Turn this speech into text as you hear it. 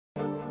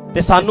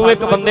ਤੇ ਸਾਨੂੰ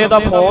ਇੱਕ ਬੰਦੇ ਦਾ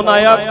ਫੋਨ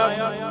ਆਇਆ,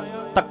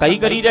 ਧੱਕਾ ਹੀ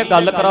ਕਰੀ ਰਿਹਾ,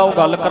 ਗੱਲ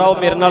ਕਰਾਓ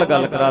ਮੇਰੇ ਨਾਲ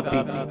ਗੱਲ ਕਰਾਤੀ।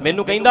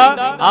 ਮੈਨੂੰ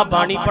ਕਹਿੰਦਾ ਆਹ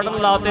ਬਾਣੀ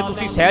ਪੜਨ ਲਾਤੇ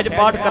ਤੁਸੀਂ, ਸਹਿਜ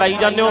ਪਾਠ ਕਰਾਈ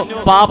ਜਾਂਦੇ ਹੋ,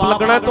 ਪਾਪ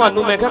ਲੱਗਣਾ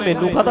ਤੁਹਾਨੂੰ। ਮੈਂ ਕਿਹਾ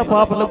ਮੈਨੂੰ ਕਾਹਦਾ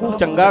ਪਾਪ ਲੱਗੂ,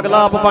 ਚੰਗਾ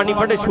ਅਗਲਾ ਆਪ ਬਾਣੀ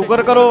ਪੜ੍ਹੇ,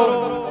 ਸ਼ੁਕਰ ਕਰੋ।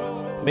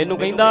 ਮੈਨੂੰ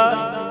ਕਹਿੰਦਾ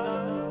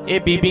ਇਹ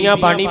ਬੀਬੀਆਂ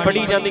ਬਾਣੀ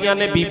ਪੜ੍ਹੀ ਜਾਂਦੀਆਂ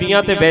ਨੇ,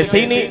 ਬੀਬੀਆਂ ਤੇ ਵੈਸੇ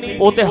ਹੀ ਨਹੀਂ,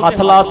 ਉਹ ਤੇ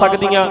ਹੱਥ ਲਾ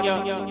ਸਕਦੀਆਂ।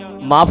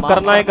 ਮਾਫ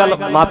ਕਰਨਾ ਇਹ ਗੱਲ,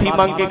 ਮਾਫੀ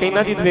ਮੰਗ ਕੇ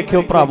ਕਹਿਣਾ ਜੀ,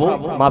 ਵੇਖਿਓ ਭਰਾਵੋ,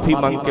 ਮਾਫੀ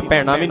ਮੰਗ ਕੇ,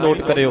 ਭੈਣਾਂ ਵੀ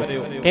ਨੋਟ ਕਰਿਓ।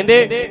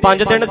 ਕਹਿੰਦੇ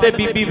 5 ਦਿਨ ਤੇ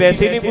ਬੀਬੀ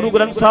ਵੈਸੇ ਨਹੀਂ ਗੁਰੂ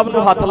ਗ੍ਰੰਥ ਸਾਹਿਬ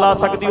ਨੂੰ ਹੱਥ ਲਾ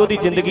ਸਕਦੀ, ਉਹਦੀ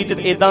ਜ਼ਿੰਦਗੀ 'ਚ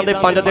ਇਦਾਂ ਦੇ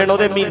 5 ਦਿਨ,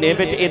 ਉਹਦੇ ਮਹੀਨੇ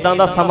ਵਿੱਚ ਇਦਾਂ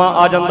ਦਾ ਸਮਾਂ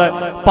ਆ ਜਾਂਦਾ,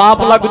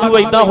 ਪਾਪ ਲੱਗ ਜੂ,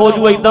 ਇਦਾਂ ਹੋ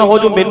ਜੂ, ਇਦਾਂ ਹੋ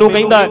ਜੂ। ਮੈਨੂੰ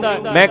ਕਹਿੰਦਾ,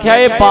 ਮੈਂ ਕਿਹਾ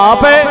ਇਹ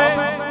ਪਾਪ ਹੈ,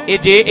 ਇਹ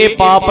ਜੇ ਇਹ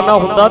ਪਾਪ ਨਾ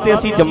ਹੁੰਦਾ ਤੇ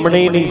ਅਸੀਂ ਜੰਮਣੇ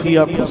ਹੀ ਨਹੀਂ ਸੀ।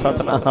 ਆਖੋ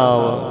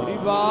ਸਤਨਾਮ।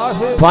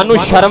 ਤੁਹਾਨੂੰ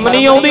ਸ਼ਰਮ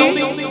ਨਹੀਂ ਆਉਂਦੀ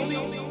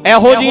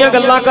ਇਹੋ ਜਿਹੀਆਂ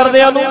ਗੱਲਾਂ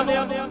ਕਰਦਿਆਂ ਨੂੰ?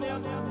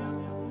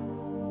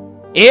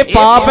 ਇਹ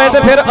ਪਾਪ ਹੈ ਤੇ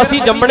ਫਿਰ ਅਸੀਂ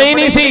ਜੰਮਣੇ ਹੀ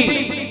ਨਹੀਂ ਸੀ।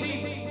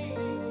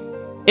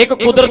 ਇੱਕ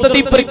ਕੁਦਰਤ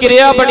ਦੀ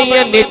ਪ੍ਰਕਿਰਿਆ ਬਣੀ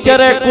ਹੈ,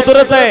 ਨੇਚਰ ਹੈ,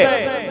 ਕੁਦਰਤ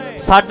ਹੈ।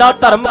 ਸਾਡਾ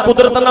ਧਰਮ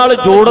ਕੁਦਰਤ ਨਾਲ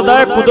ਜੋੜਦਾ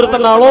ਹੈ, ਕੁਦਰਤ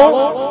ਨਾਲੋਂ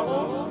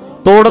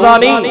ਤੋੜਦਾ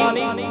ਨਹੀਂ।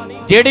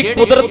 ਜਿਹੜੀ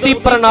ਕੁਦਰਤੀ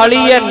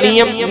ਪ੍ਰਣਾਲੀ ਹੈ,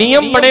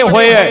 ਨਿਯਮ ਬਣੇ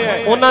ਹੋਏ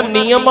ਹੈ, ਉਹਨਾਂ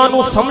ਨਿਯਮਾਂ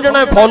ਨੂੰ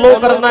ਸਮਝਣਾ, ਫੋਲੋ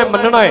ਕਰਨਾ ਹੈ,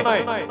 ਮੰਨਣਾ ਹੈ।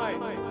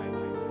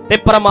 ਤੇ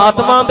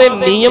ਪ੍ਰਮਾਤਮਾ ਦੇ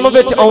ਨਿਯਮ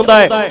ਵਿੱਚ ਆਉਂਦਾ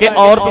ਹੈ ਕਿ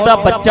ਔਰਤ ਦਾ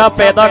ਬੱਚਾ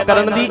ਪੈਦਾ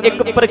ਕਰਨ ਦੀ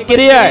ਇੱਕ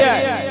ਪ੍ਰਕਿਰਿਆ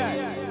ਹੈ,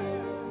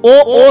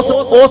 ਉਹ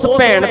ਉਸ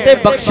ਭੈਣ ਤੇ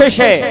ਬਖਸ਼ਿਸ਼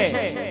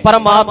ਹੈ।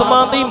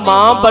 ਪਰਮਾਤਮਾ ਦੀ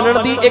ਮਾਂ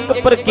ਬਣਨ ਦੀ ਇੱਕ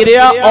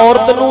ਪ੍ਰਕਿਰਿਆ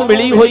ਔਰਤ ਨੂੰ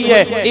ਮਿਲੀ ਹੋਈ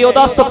ਹੈ, ਇਹ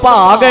ਉਹਦਾ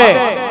ਸੁਭਾਗ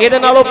ਹੈ, ਇਹਦੇ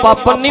ਨਾਲੋਂ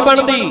ਪਾਪਨ ਨਹੀਂ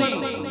ਬਣਦੀ।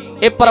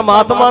 ਇਹ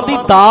ਪਰਮਾਤਮਾ ਦੀ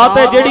ਦਾਤ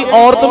ਹੈ ਜਿਹੜੀ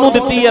ਔਰਤ ਨੂੰ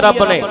ਦਿੱਤੀ ਹੈ,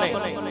 ਰੱਬ ਨੇ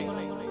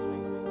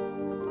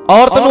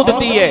ਔਰਤ ਨੂੰ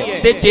ਦਿੱਤੀ ਹੈ।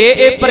 ਤੇ ਜੇ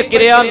ਇਹ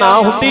ਪ੍ਰਕਿਰਿਆ ਨਾ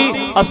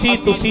ਹੁੰਦੀ, ਅਸੀਂ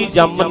ਤੁਸੀਂ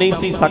ਜੰਮ ਨਹੀਂ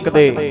ਸੀ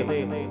ਸਕਦੇ।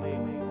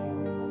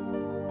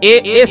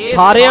 ਇਹ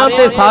ਸਾਰਿਆਂ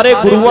ਤੇ ਸਾਰੇ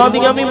ਗੁਰੂਆਂ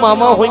ਦੀਆਂ ਵੀ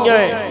ਮਾਵਾਂ ਹੋਈਆਂ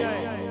ਹੈ।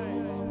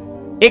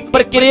 ਇੱਕ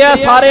ਪ੍ਰਕਿਰਿਆ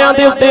ਸਾਰਿਆਂ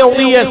ਦੇ ਉੱਤੇ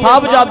ਆਉਂਦੀ ਹੈ।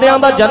 ਸਾਹਿਬਜ਼ਾਦਿਆਂ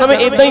ਦਾ ਜਨਮ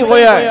ਇਦਾਂ ਹੀ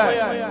ਹੋਇਆ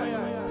ਹੈ,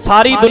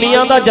 ਸਾਰੀ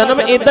ਦੁਨੀਆ ਦਾ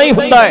ਜਨਮ ਇਦਾਂ ਹੀ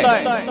ਹੁੰਦਾ ਹੈ।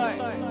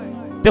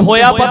 ਤੇ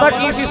ਹੋਇਆ ਪਤਾ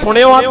ਕੀ ਸੀ?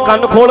 ਸੁਣਿਓ, ਆ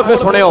ਕੰਨ ਖੋਲ ਕੇ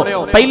ਸੁਣਿਓ।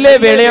 ਪਹਿਲੇ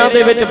ਵੇਲਿਆਂ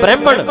ਦੇ ਵਿੱਚ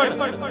ਬ੍ਰਾਹਮਣ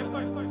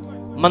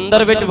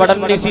ਮੰਦਿਰ ਵਿੱਚ ਵੜਨ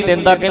ਨਹੀਂ ਸੀ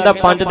ਦਿੰਦਾ, ਕਹਿੰਦਾ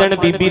 5 ਦਿਨ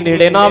ਬੀਬੀ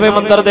ਨੇੜੇ ਨਾ ਆਵੇ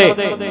ਮੰਦਿਰ ਦੇ।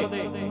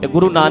 ਤੇ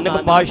ਗੁਰੂ ਨਾਨਕ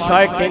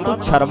ਪਾਤਸ਼ਾਹ ਕਹਿੰਦਾ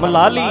ਸ਼ਰਮ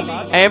ਲਾ ਲਈ,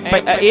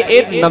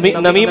 ਇਹ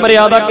ਨਵੀਂ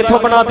ਮਰਿਆਦਾ ਕਿੱਥੋਂ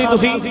ਬਣਾਤੀ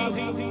ਤੁਸੀਂ?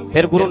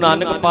 ਫਿਰ ਗੁਰੂ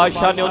ਨਾਨਕ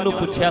ਪਾਤਸ਼ਾਹ ਨੇ ਉਹਨੂੰ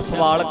ਪੁੱਛਿਆ,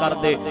 ਸਵਾਲ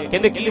ਕਰਦੇ,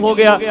 ਕਹਿੰਦੇ ਕੀ ਹੋ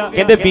ਗਿਆ?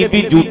 ਕਹਿੰਦੇ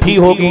ਬੀਬੀ ਝੂਠੀ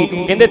ਹੋ ਗਈ।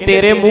 ਕਹਿੰਦੇ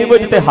ਤੇਰੇ ਮੂੰਹ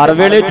ਵਿੱਚ ਤੇ ਹਰ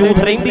ਵੇਲੇ ਝੂਠ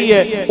ਰਹਿੰਦੀ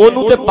ਹੈ,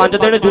 ਉਹਨੂੰ ਤੇ 5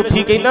 ਦਿਨ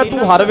ਝੂਠੀ ਕਹਿੰਦਾ, ਤੂੰ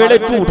ਹਰ ਵੇਲੇ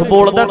ਝੂਠ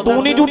ਬੋਲਦਾ,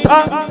 ਤੂੰ ਨਹੀਂ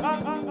ਝੂਠਾ?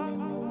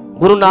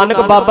 ਗੁਰੂ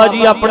ਨਾਨਕ ਬਾਬਾ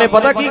ਜੀ ਆਪਣੇ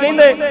ਪਤਾ ਕੀ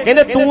ਕਹਿੰਦੇ?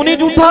 ਕਹਿੰਦੇ ਤੂੰ ਨਹੀਂ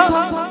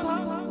ਝੂਠਾ,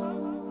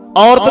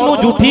 ਔਰਤ ਨੂੰ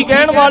ਝੂਠੀ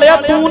ਕਹਿਣ ਵਾਲਿਆ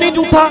ਤੂੰ ਨਹੀਂ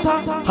ਝੂਠਾ,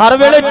 ਹਰ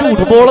ਵੇਲੇ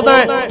ਝੂਠ ਬੋਲਦਾ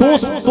ਹੈ,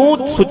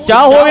 ਤੂੰ ਸੁੱਚਾ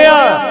ਹੋ ਗਿਆ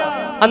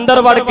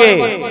ਅੰਦਰ ਵੜ ਕੇ।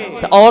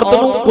 ਤੇ ਔਰਤ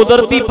ਨੂੰ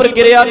ਕੁਦਰਤੀ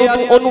ਪ੍ਰਕਿਰਿਆ ਨੂੰ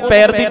ਉਹਨੂੰ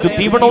ਪੈਰ ਦੀ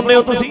ਜੁੱਤੀ ਬਣਾਉਂਦੇ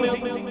ਹੋ ਤੁਸੀਂ।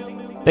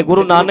 ਤੇ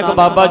ਗੁਰੂ ਨਾਨਕ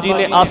ਬਾਬਾ ਜੀ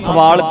ਨੇ ਆ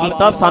ਸਵਾਲ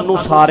ਕੀਤਾ, ਸਾਨੂੰ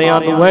ਸਾਰਿਆਂ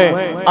ਨੂੰ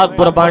ਹੈ। ਆ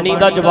ਗੁਰਬਾਣੀ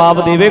ਦਾ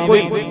ਜਵਾਬ ਦੇਵੇ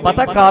ਕੋਈ।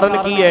 ਪਤਾ ਕਾਰਨ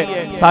ਕੀ ਹੈ?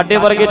 ਸਾਡੇ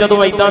ਵਰਗੇ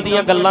ਜਦੋਂ ਇਦਾਂ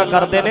ਦੀਆਂ ਗੱਲਾਂ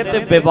ਕਰਦੇ ਨੇ ਤੇ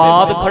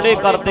ਵਿਵਾਦ ਖੜੇ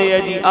ਕਰਦੇ ਆ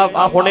ਜੀ।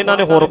 ਆ ਹੁਣ ਇਹਨਾਂ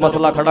ਨੇ ਹੋਰ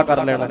ਮਸਲਾ ਖੜਾ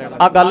ਕਰ ਲੈਣਾ।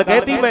 ਆ ਗੱਲ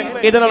ਕਹਿਤੀ ਮੈਂ,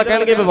 ਇਹਦੇ ਨਾਲ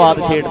ਕਹਿਣਗੇ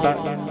ਵਿਵਾਦ ਛੇੜਦਾ।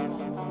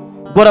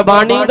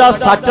 ਗੁਰਬਾਣੀ ਦਾ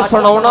ਸੱਚ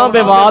ਸੁਣਾਉਣਾ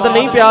ਵਿਵਾਦ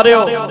ਨਹੀਂ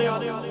ਪਿਆਰਿਓ,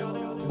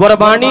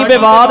 ਗੁਰਬਾਣੀ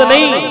ਵਿਵਾਦ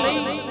ਨਹੀਂ।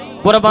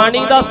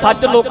 ਗੁਰਬਾਣੀ ਦਾ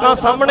ਸੱਚ ਲੋਕਾਂ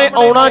ਸਾਹਮਣੇ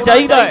ਆਉਣਾ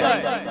ਚਾਹੀਦਾ ਹੈ।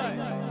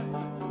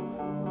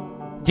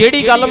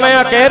 ਜਿਹੜੀ ਗੱਲ ਮੈਂ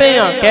ਆ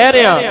ਕਹਿ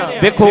ਰਿਹਾ,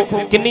 ਵੇਖੋ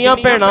ਕਿੰਨੀਆਂ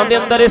ਭੈਣਾਂ ਦੇ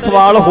ਅੰਦਰ ਇਹ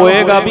ਸਵਾਲ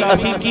ਹੋਏਗਾ ਵੀ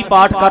ਅਸੀਂ ਕੀ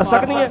ਪਾਠ ਕਰ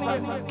ਸਕਦੀਆਂ,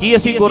 ਕੀ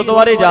ਅਸੀਂ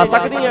ਗੁਰਦੁਆਰੇ ਜਾ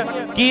ਸਕਦੀਆਂ,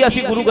 ਕੀ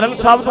ਅਸੀਂ ਗੁਰੂ ਗ੍ਰੰਥ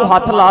ਸਾਹਿਬ ਨੂੰ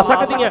ਹੱਥ ਲਾ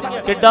ਸਕਦੀਆਂ?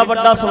 ਕਿੱਡਾ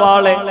ਵੱਡਾ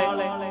ਸਵਾਲ ਹੈ।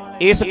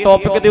 ਇਸ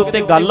ਟੌਪਿਕ ਦੇ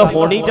ਉੱਤੇ ਗੱਲ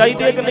ਹੋਣੀ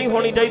ਚਾਹੀਦੀ ਹੈ ਕਿ ਨਹੀਂ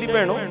ਹੋਣੀ ਚਾਹੀਦੀ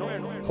ਭੈਣੋ?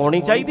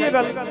 ਹੋਣੀ ਚਾਹੀਦੀ ਹੈ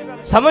ਗੱਲ।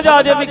 ਸਮਝ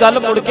ਆ ਜਾਏ ਵੀ ਗੱਲ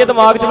ਮੁੜ ਕੇ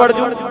ਦਿਮਾਗ 'ਚ ਵੜ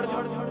ਜੂ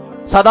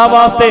ਸਦਾ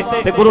ਵਾਸਤੇ।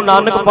 ਤੇ ਗੁਰੂ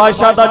ਨਾਨਕ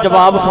ਪਾਤਸ਼ਾਹ ਦਾ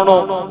ਜਵਾਬ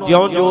ਸੁਣੋ,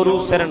 ਜਿਉਂ ਜੋਰੂ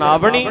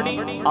ਸਿਰਨਾਵਣੀ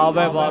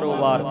ਆਵੇ ਵਾਰੋ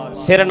ਵਾਰ।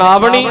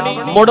 ਸਿਰਨਾਵਣੀ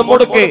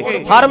ਮੁੜ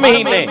ਕੇ ਹਰ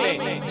ਮਹੀਨੇ,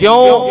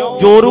 ਜਿਉਂ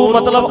ਜੋਰੂ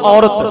ਮਤਲਬ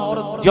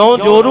ਔਰਤ, ਜਿਉਂ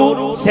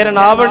ਜੋਰੂ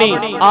ਸਿਰਨਾਵਣੀ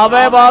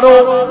ਆਵੇ ਵਾਰੋ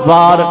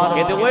ਵਾਰ।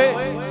 ਕਹਿੰਦੇ ਓਏ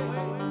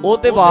ਉਹ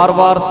ਤੇ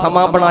ਵਾਰ-ਵਾਰ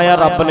ਸਮਾਂ ਬਣਾਇਆ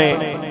ਰੱਬ ਨੇ।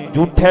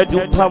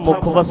 ਝੂਠਾ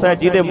ਮੁਖ ਵਸੈ,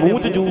 ਜਿਹਦੇ ਮੂੰਹ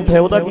 'ਚ ਝੂਠ ਹੈ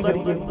ਉਹਦਾ ਕੀ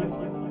ਕਰੀਏ?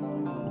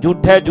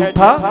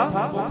 ਝੂਠਾ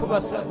ਮੁਖ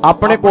ਵਸੈ,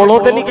 ਆਪਣੇ ਕੋਲੋਂ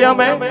ਤੇ ਨਹੀਂ ਕਿਹਾ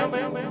ਮੈਂ।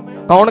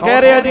 ਕੌਣ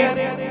ਕਹਿ ਰਿਹਾ ਜੀ?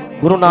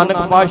 ਗੁਰੂ ਨਾਨਕ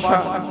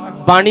ਪਾਤਸ਼ਾਹ।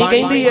 ਬਾਣੀ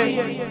ਕਹਿੰਦੀ ਹੈ।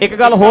 ਇੱਕ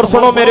ਗੱਲ ਹੋਰ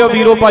ਸੁਣੋ ਮੇਰੇ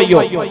ਵੀਰੋ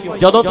ਭਾਈਓ,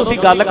 ਜਦੋਂ ਤੁਸੀਂ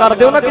ਗੱਲ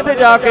ਕਰਦੇ ਹੋ ਨਾ ਕਿਤੇ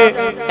ਜਾ ਕੇ,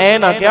 ਐ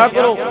ਨਾ ਕਿਹਾ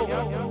ਕਰੋ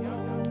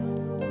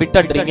ਵੀ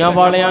ਢੱਡਰੀਆਂ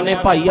ਵਾਲਿਆਂ ਨੇ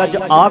ਭਾਈ ਅੱਜ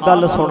ਆਹ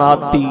ਗੱਲ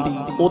ਸੁਣਾਤੀ,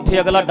 ਉੱਥੇ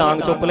ਅਗਲਾ ਡਾਂਗ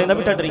ਚੁੱਕ ਲੈਂਦਾ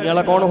ਵੀ ਢੱਡਰੀਆਂ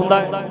ਵਾਲਾ ਕੌਣ ਹੁੰਦਾ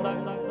ਹੈ।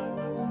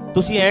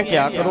 ਤੁਸੀਂ ਐ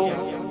ਕਿਹਾ ਕਰੋ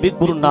ਵੀ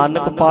ਗੁਰੂ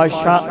ਨਾਨਕ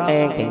ਪਾਤਸ਼ਾਹ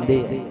ਐ ਕਹਿੰਦੇ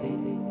ਆ।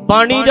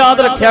 ਬਾਣੀ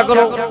ਯਾਦ ਰੱਖਿਆ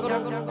ਕਰੋ,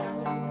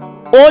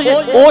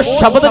 ਉਹ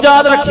ਸ਼ਬਦ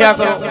ਯਾਦ ਰੱਖਿਆ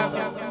ਕਰੋ,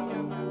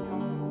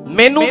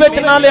 ਮੈਨੂੰ ਵਿੱਚ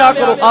ਨਾ ਲਿਆ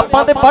ਕਰੋ।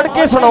 ਆਪਾਂ ਤੇ ਪੜ੍ਹ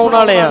ਕੇ ਸੁਣਾਉਣ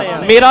ਵਾਲੇ ਆ।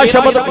 ਮੇਰਾ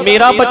ਸ਼ਬਦ,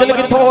 ਮੇਰਾ ਬਚਨ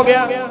ਕਿੱਥੋਂ ਹੋ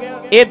ਗਿਆ?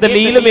 ਇਹ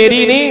ਦਲੀਲ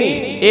ਮੇਰੀ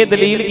ਨਹੀਂ, ਇਹ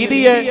ਦਲੀਲ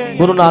ਕਿਹਦੀ ਹੈ?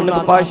 ਗੁਰੂ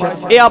ਨਾਨਕ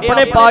ਪਾਤਸ਼ਾਹ। ਇਹ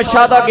ਆਪਣੇ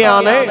ਪਾਤਸ਼ਾਹ ਦਾ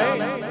ਗਿਆਨ ਹੈ।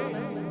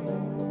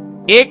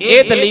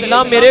 ਇਹ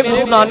ਦਲੀਲਾਂ ਮੇਰੇ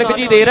ਗੁਰੂ ਨਾਨਕ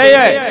ਜੀ ਦੇ ਰਹੇ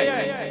ਹੈ।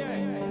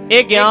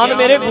 ਇਹ ਗਿਆਨ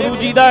ਮੇਰੇ ਗੁਰੂ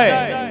ਜੀ ਦਾ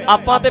ਹੈ।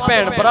 ਆਪਾਂ ਤੇ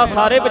ਭੈਣ ਭਰਾ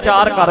ਸਾਰੇ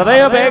ਵਿਚਾਰ ਕਰ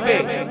ਰਹੇ ਆ ਬਹਿ ਕੇ।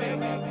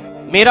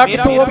 ਮੇਰਾ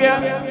ਕਿੱਥੋਂ ਹੋ ਗਿਆ?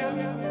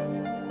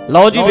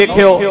 ਲਓ ਜੀ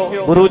ਵੇਖਿਓ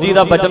ਗੁਰੂ ਜੀ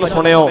ਦਾ ਬਚਨ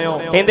ਸੁਣਿਓ।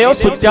 ਕਹਿੰਦੇ ਉਹ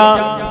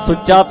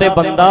ਸੁੱਚਾ ਤੇ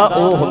ਬੰਦਾ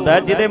ਉਹ ਹੁੰਦਾ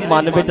ਜਿਹਦੇ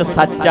ਮਨ ਵਿੱਚ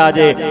ਸੱਚ ਆ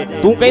ਜੇ।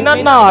 ਤੂੰ ਕਹਿੰਦਾ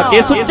ਨਹਾ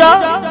ਕੇ ਸੁੱਚਾ,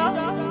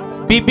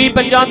 ਬੀਬੀ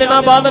 5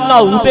 ਦਿਨਾਂ ਬਾਅਦ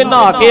ਨਹਾਊ ਤੇ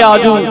ਨਹਾ ਕੇ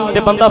ਆਜੂ ਤੇ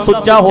ਬੰਦਾ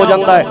ਸੁੱਚਾ ਹੋ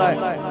ਜਾਂਦਾ ਹੈ।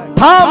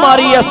 ਥਾਂ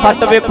ਮਾਰੀ ਹੈ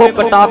ਸੱਟ, ਵੇਖੋ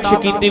ਕਟਾਕਸ਼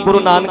ਕੀਤੀ ਗੁਰੂ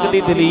ਨਾਨਕ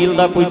ਦੀ ਦਲੀਲ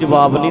ਦਾ ਕੋਈ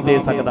ਜਵਾਬ ਨਹੀਂ ਦੇ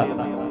ਸਕਦਾ।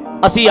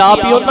 ਅਸੀਂ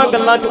ਆਪ ਹੀ ਉਹਨਾਂ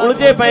ਗੱਲਾਂ 'ਚ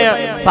ਉਲਝੇ ਪਏ ਆ।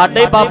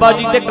 ਸਾਡੇ ਬਾਬਾ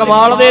ਜੀ ਤੇ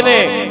ਕਮਾਲ ਦੇ ਨੇ।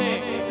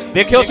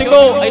 ਵੇਖਿਓ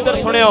ਸਿੰਘੋ ਇੱਧਰ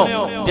ਸੁਣਿਓ,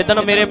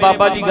 ਜਿੱਦਣ ਮੇਰੇ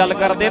ਬਾਬਾ ਜੀ ਗੱਲ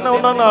ਕਰਦੇ ਨਾ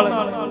ਉਹਨਾਂ ਨਾਲ,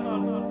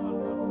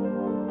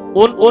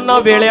 ਉਹਨਾਂ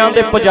ਵੇਲਿਆਂ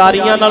ਦੇ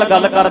ਪੁਜਾਰੀਆਂ ਨਾਲ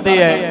ਗੱਲ ਕਰਦੇ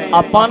ਐ।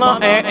 ਆਪਾਂ ਨਾ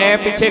ਐ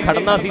ਪਿੱਛੇ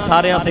ਖੜਨਾ ਸੀ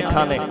ਸਾਰਿਆਂ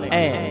ਸਿੱਖਾਂ ਨੇ,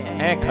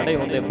 ਐ ਖੜੇ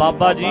ਹੁੰਦੇ,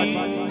 ਬਾਬਾ ਜੀ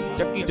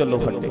ਚੱਕੀ ਚੱਲੋ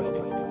ਫੱਟੇ।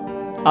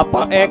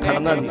 ਆਪਾਂ ਐ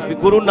ਖੜਨਾ ਸੀ ਵੀ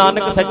ਗੁਰੂ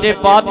ਨਾਨਕ ਸੱਚੇ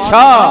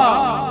ਪਾਤਸ਼ਾਹ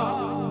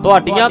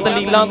ਤੁਹਾਡੀਆਂ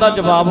ਦਲੀਲਾਂ ਦਾ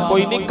ਜਵਾਬ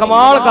ਕੋਈ ਨਹੀਂ,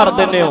 ਕਮਾਲ ਕਰ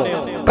ਦਿੰਦੇ ਹੋ,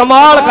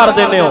 ਕਮਾਲ ਕਰ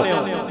ਦਿੰਦੇ ਹੋ।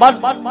 ਪਰ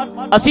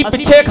ਅਸੀਂ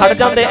ਪਿੱਛੇ ਖੜ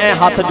ਜਾਂਦੇ ਐ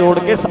ਹੱਥ ਜੋੜ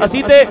ਕੇ।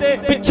 ਅਸੀਂ ਤੇ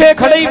ਪਿੱਛੇ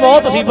ਖੜੇ ਹੀ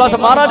ਬਹੁਤ ਸੀ, ਬਸ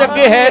ਮਹਾਰਾਜ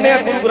ਅੱਗੇ ਹੈ ਨੇ,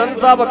 ਗੁਰੂ ਗ੍ਰੰਥ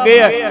ਸਾਹਿਬ ਅੱਗੇ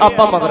ਹੈ,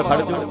 ਆਪਾਂ ਮਗਰ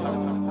ਖੜ ਜਾਓ।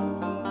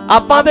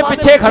 ਆਪਾਂ ਤੇ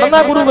ਪਿੱਛੇ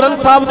ਖੜਨਾ ਗੁਰੂ ਗ੍ਰੰਥ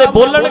ਸਾਹਿਬ ਦੇ,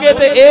 ਬੋਲਣਗੇ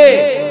ਤੇ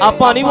ਇਹ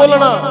ਆਪਾਂ ਨਹੀਂ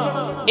ਬੋਲਣਾ।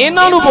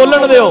 ਇਹਨਾਂ ਨੂੰ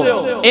ਬੋਲਣ ਦਿਓ,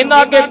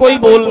 ਇਹਨਾਂ ਅੱਗੇ ਕੋਈ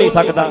ਬੋਲ ਨਹੀਂ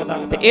ਸਕਦਾ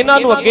ਤੇ ਇਹਨਾਂ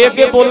ਨੂੰ ਅੱਗੇ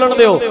ਅੱਗੇ ਬੋਲਣ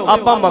ਦਿਓ।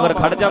 ਆਪਾਂ ਮਗਰ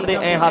ਖੜ ਜਾਂਦੇ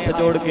ਐ ਹੱਥ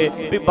ਜੋੜ ਕੇ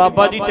ਵੀ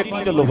ਬਾਬਾ ਜੀ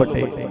ਚੱਕੀ ਚੱਲੋ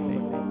ਫੱਟੇ।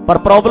 ਪਰ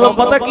ਪ੍ਰੋਬਲਮ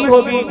ਪਤਾ ਕੀ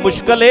ਹੋ ਗਈ,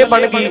 ਮੁਸ਼ਕਲ ਇਹ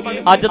ਬਣ ਗਈ,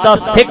 ਅੱਜ ਦਾ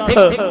ਸਿੱਖ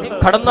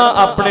ਖੜਨਾ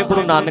ਆਪਣੇ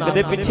ਗੁਰੂ ਨਾਨਕ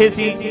ਦੇ ਪਿੱਛੇ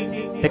ਸੀ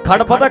ਤੇ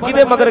ਖੜ ਪਤਾ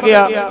ਕਿਹਦੇ ਮਗਰ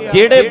ਗਿਆ,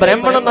 ਜਿਹੜੇ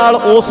ਬ੍ਰਾਹਮਣ ਨਾਲ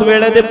ਉਸ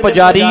ਵੇਲੇ ਦੇ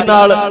ਪੁਜਾਰੀ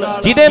ਨਾਲ,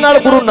 ਜਿਹਦੇ ਨਾਲ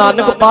ਗੁਰੂ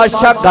ਨਾਨਕ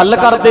ਪਾਤਸ਼ਾਹ ਗੱਲ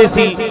ਕਰਦੇ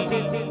ਸੀ,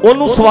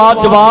 ਉਹਨੂੰ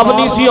ਸਵਾਲ ਜਵਾਬ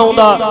ਨਹੀਂ ਸੀ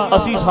ਆਉਂਦਾ।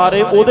 ਅਸੀਂ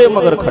ਸਾਰੇ ਉਹਦੇ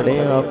ਮਗਰ ਖੜੇ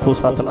ਆ। ਆਖੋ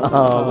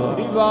ਸਤਨਾਮ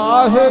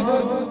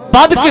ਵਾਹਿਗੁਰੂ।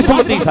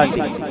 ਬਦਕਿਸਮਤੀ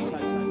ਸਾਡੀ,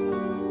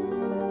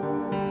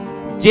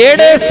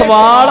 ਜਿਹੜੇ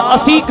ਸਵਾਲ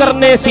ਅਸੀਂ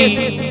ਕਰਨੇ ਸੀ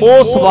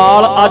ਉਹ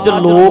ਸਵਾਲ ਅੱਜ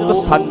ਲੋਕ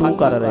ਸਾਨੂੰ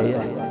ਕਰ ਰਹੇ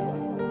ਆ।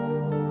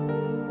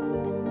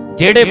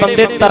 ਜਿਹੜੇ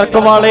ਬੰਦੇ ਤਰਕ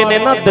ਵਾਲੇ ਨੇ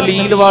ਨਾ,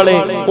 ਦਲੀਲ ਵਾਲੇ,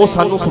 ਉਹ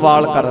ਸਾਨੂੰ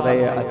ਸਵਾਲ ਕਰ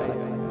ਰਹੇ ਆ। ਅੱਜ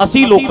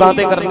ਅਸੀਂ ਲੋਕਾਂ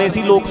ਤੇ ਕਰਨੇ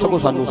ਸੀ, ਲੋਕ ਸਗੋਂ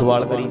ਸਾਨੂੰ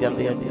ਸਵਾਲ ਕਰੀ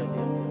ਜਾਂਦੇ ਆ।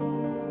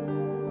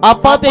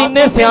 ਆਪਾਂ ਤੇ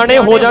ਇੰਨੇ ਸਿਆਣੇ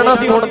ਹੋ ਜਾਣਾ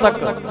ਸੀ ਹੁਣ ਤੱਕ।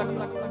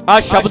 ਆ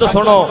ਸ਼ਬਦ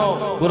ਸੁਣੋ,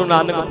 ਗੁਰੂ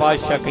ਨਾਨਕ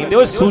ਪਾਤਸ਼ਾਹ ਕਹਿੰਦੇ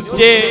ਉਹ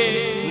ਸੁੱਚੇ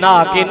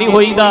ਨਹਾ ਕੇ ਨਹੀਂ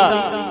ਹੋਈਦਾ,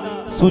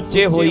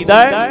 ਸੁੱਚੇ ਹੋਈਦਾ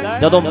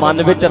ਜਦੋਂ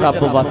ਮਨ ਵਿੱਚ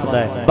ਰੱਬ ਵਸਦਾ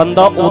ਹੈ।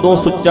 ਬੰਦਾ ਉਦੋਂ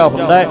ਸੁੱਚਾ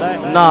ਹੁੰਦਾ ਹੈ,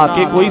 ਨਹਾ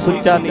ਕੇ ਕੋਈ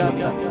ਸੁੱਚਾ ਨਹੀਂ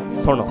ਹੁੰਦਾ।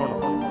 ਸੁਣੋ,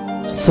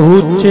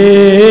 ਸੁੱਚੇ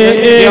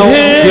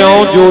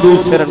ਜਿਉਂ ਜੋਰੂ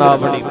ਸਿਰ ਨਾ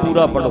ਬਣੀ,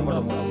 ਪੂਰਾ ਪੜੋ।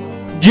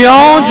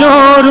 ਜਿਉਂ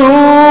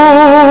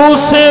ਜੋਰੂ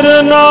ਸਿਰ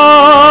ਨਾ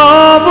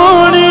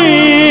ਬਣੀ,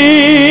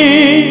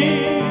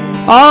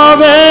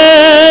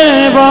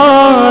 ਆਵੇ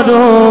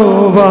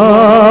ਵਾਰੋ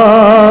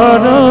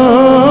ਵਾਰ,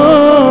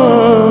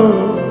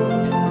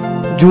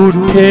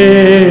 ਝੂਠੇ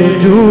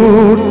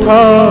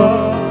ਝੂਠਾ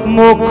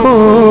ਮੁਖ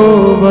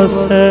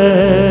ਵਸੈ,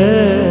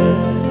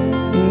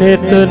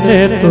 ਨਿਤ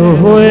ਨਿਤ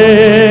ਹੋਏ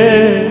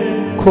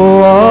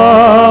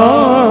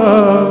ਖੁਆਰ।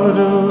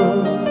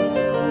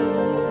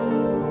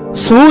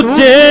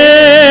 ਸੂਚੇ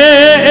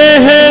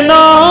ਇਹ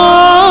ਨਾ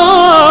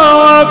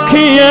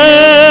ਆਖੀਏ,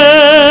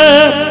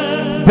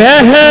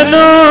 ਬਹਿਨ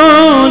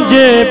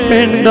ਜੇ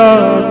ਪਿੰਡਾ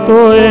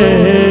ਤੋਏ,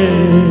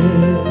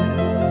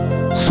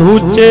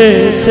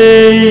 ਸੂਚੇ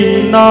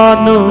ਸਈ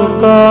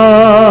ਨਾਨਕਾ,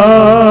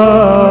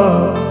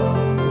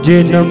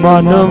 ਜਿਨ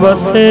ਮਨ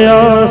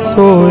ਵਸਿਆ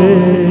ਸੋਏ।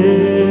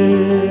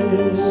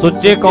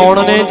 ਸੁੱਚੇ ਕੌਣ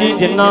ਨੇ ਜੀ?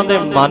 ਜਿਨ੍ਹਾਂ ਦੇ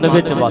ਮਨ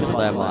ਵਿੱਚ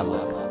ਵਸਦਾ ਹੈ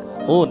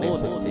ਮਾਲਕ, ਉਹ ਨੇ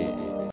ਸੁੱਚੇ।